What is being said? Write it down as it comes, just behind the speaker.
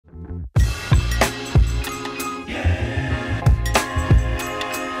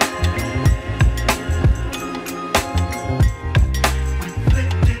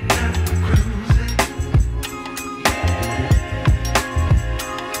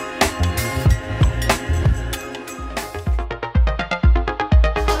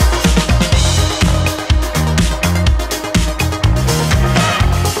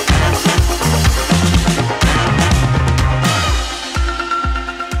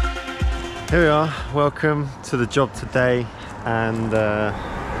Here we are, welcome to the job today, and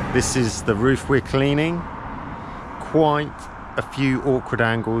this is the roof we're cleaning. Quite a few awkward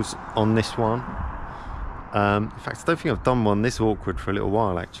angles on this one. In fact, I don't think I've done one this awkward for a little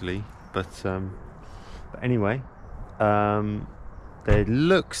while actually, but anyway, there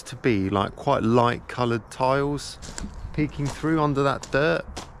looks to be like quite light coloured tiles peeking through under that dirt,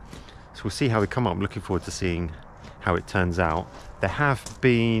 so we'll see how we come up. I'm looking forward to seeing how it turns out. There have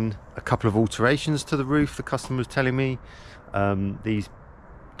been a couple of alterations to the roof, the customer was telling me. These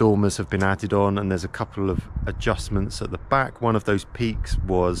dormers have been added on, and there's a couple of adjustments at the back. One of those peaks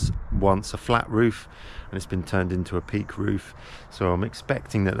was once a flat roof and it's been turned into a peak roof, so I'm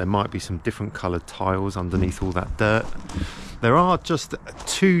expecting that there might be some different coloured tiles underneath all that dirt. There are just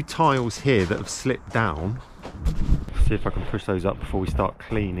 2 tiles here that have slipped down. See if I can push those up before we start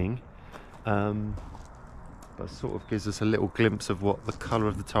cleaning. But sort of gives us a little glimpse of what the colour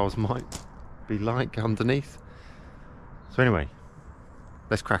of the tiles might be like underneath. So anyway,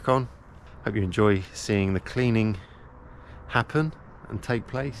 let's crack on. Hope you enjoy seeing the cleaning happen and take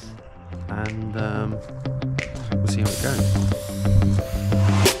place, and we'll see how it goes.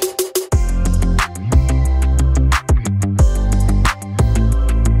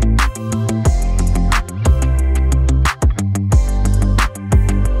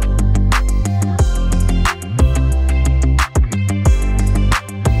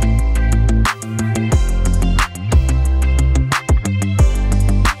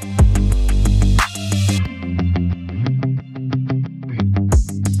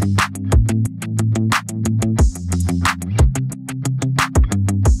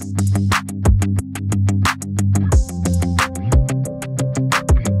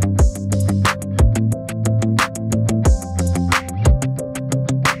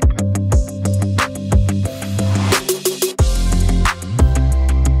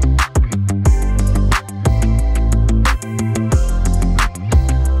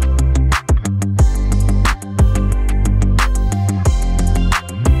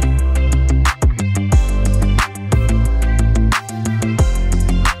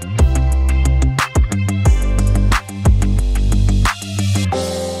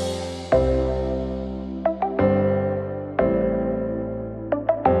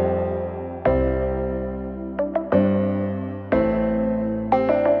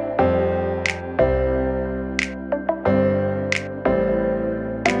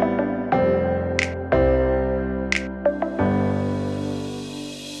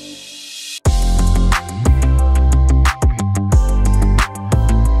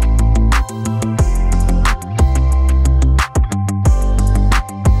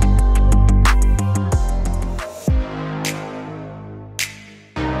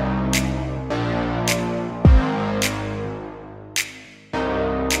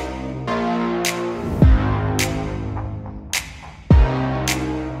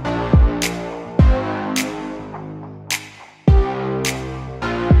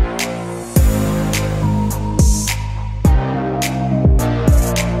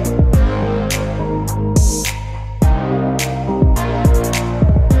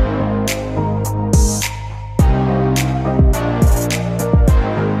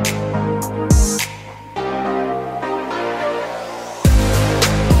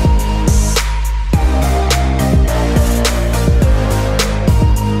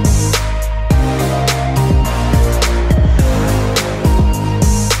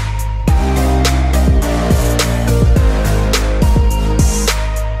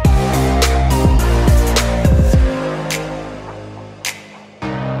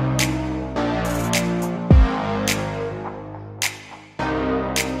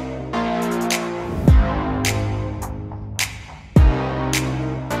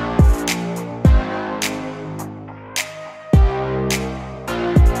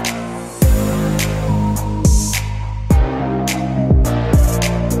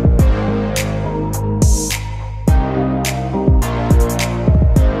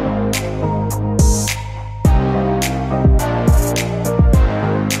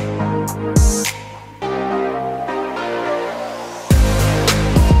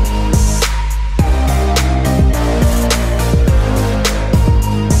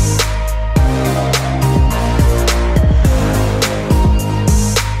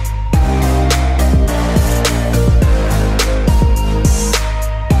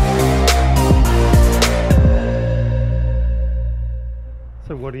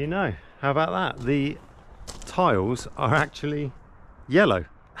 So what do you know? How about that? The tiles are actually yellow.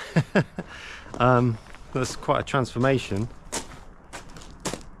 That's quite a transformation.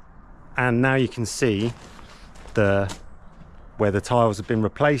 And now you can see the where the tiles have been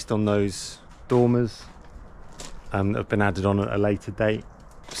replaced on those dormers that have been added on at a later date.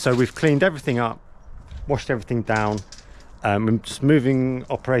 So we've cleaned everything up, washed everything down. I'm just moving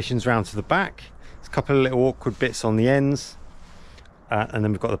operations around to the back. There's a couple of little awkward bits on the ends, and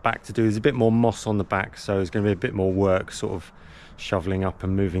then we've got the back to do. There's a bit more moss on the back, so there's going to be a bit more work sort of shoveling up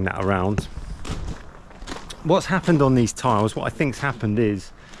and moving that around. What's happened on these tiles, what I think's happened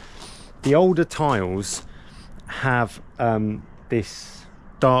is the older tiles have this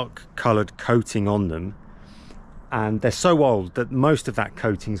dark coloured coating on them, and they're so old that most of that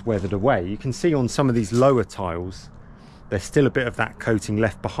coating's weathered away. You can see on some of these lower tiles there's still a bit of that coating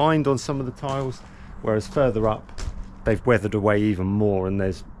left behind on some of the tiles, whereas further up they've weathered away even more and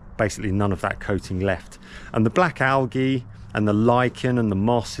there's basically none of that coating left. And the black algae and the lichen and the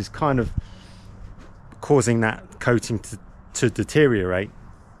moss is kind of causing that coating to deteriorate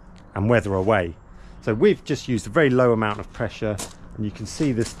and weather away. So we've just used a very low amount of pressure, and you can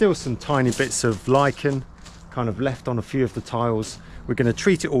see there's still some tiny bits of lichen kind of left on a few of the tiles. We're going to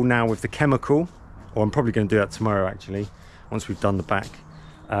treat it all now with the chemical, or I'm probably going to do that tomorrow actually, once we've done the back.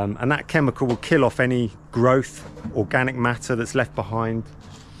 And that chemical will kill off any growth, organic matter that's left behind,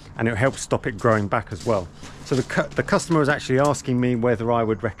 and it'll help stop it growing back as well. So the customer was actually asking me whether I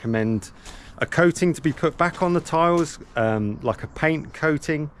would recommend a coating to be put back on the tiles, like a paint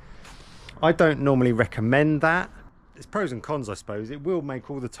coating. I don't normally recommend that. There's pros and cons, I suppose. It will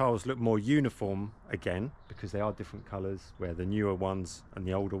make all the tiles look more uniform again, because they are different colours, where the newer ones and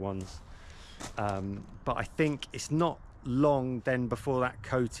the older ones. But I think it's not long then before that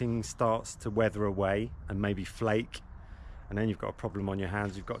coating starts to weather away and maybe flake, and then you've got a problem on your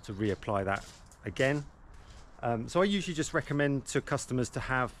hands. You've got to reapply that again. So I usually just recommend to customers to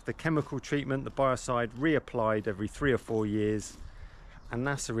have the chemical treatment, the biocide, reapplied every 3 or 4 years, and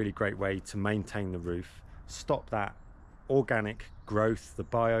that's a really great way to maintain the roof, stop that organic growth, the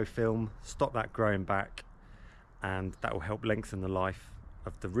biofilm, stop that growing back, and that will help lengthen the life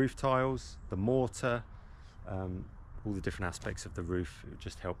of the roof tiles, the mortar, all the different aspects of the roof. It will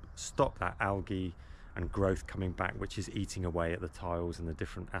just help stop that algae and growth coming back, which is eating away at the tiles and the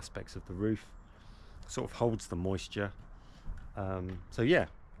different aspects of the roof. Sort of holds the moisture. So yeah,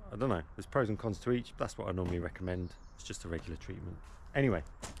 I don't know, there's pros and cons to each. That's what I normally recommend. It's just a regular treatment. Anyway,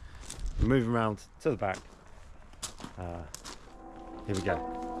 moving around to the back. Here we go.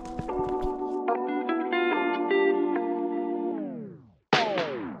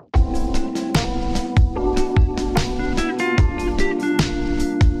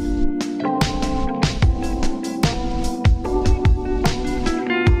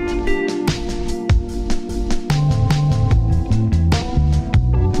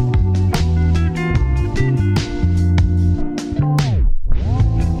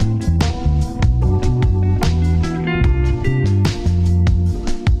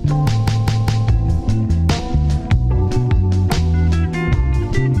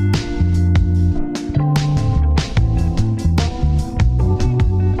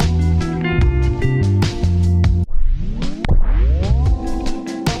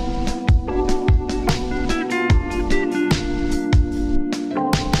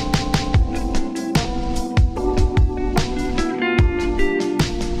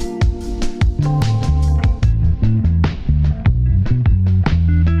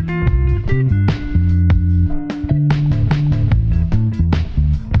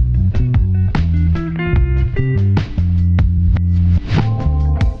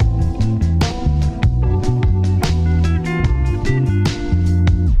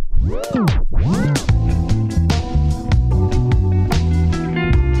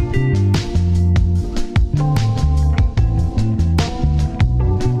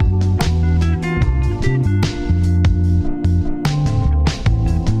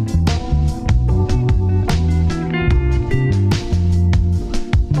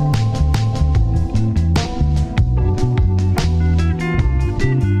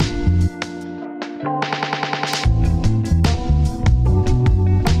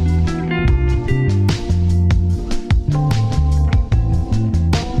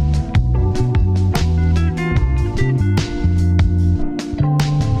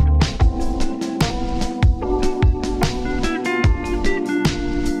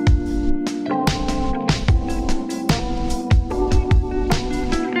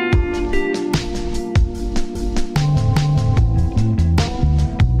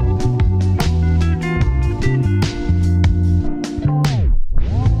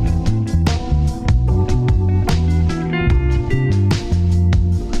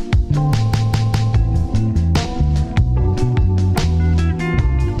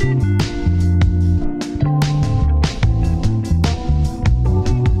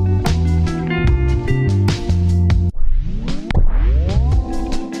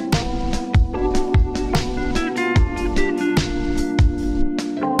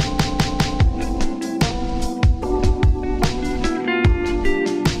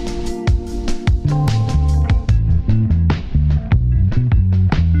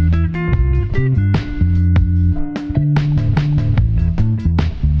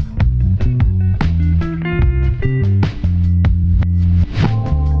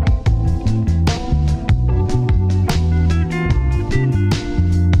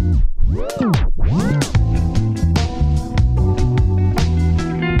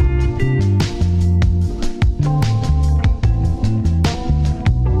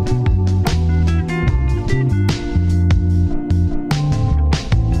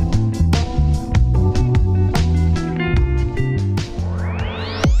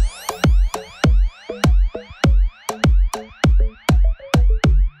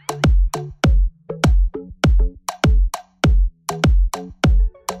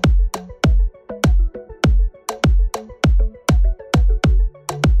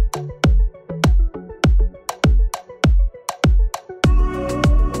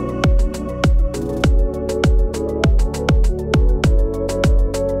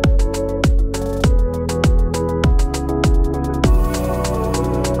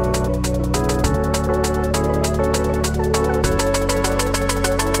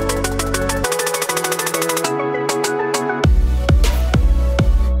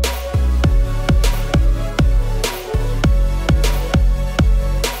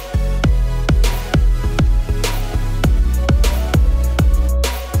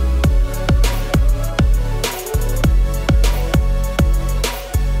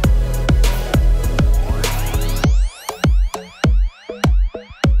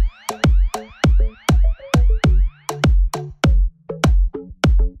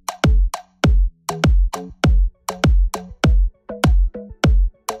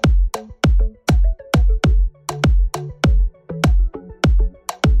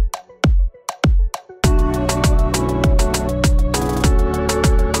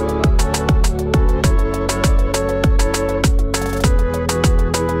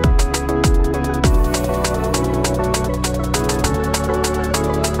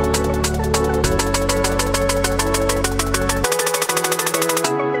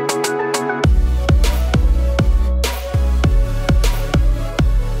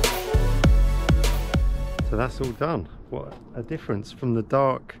 that's all done. What a difference from the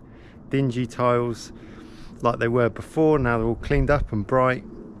dark, dingy tiles like they were before. Now they're all cleaned up and bright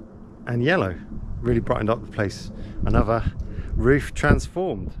and yellow. Really brightened up the place. Another roof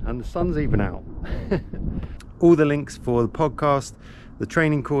transformed, and the sun's even out. All the links for the podcast, the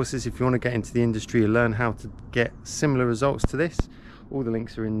training courses, if you want to get into the industry and learn how to get similar results to this, all the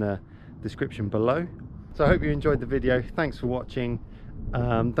links are in the description below. So I hope you enjoyed the video. Thanks for watching.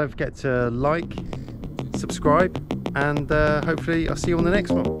 Don't forget to like, subscribe, and hopefully I'll see you on the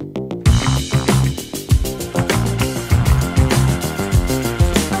next one.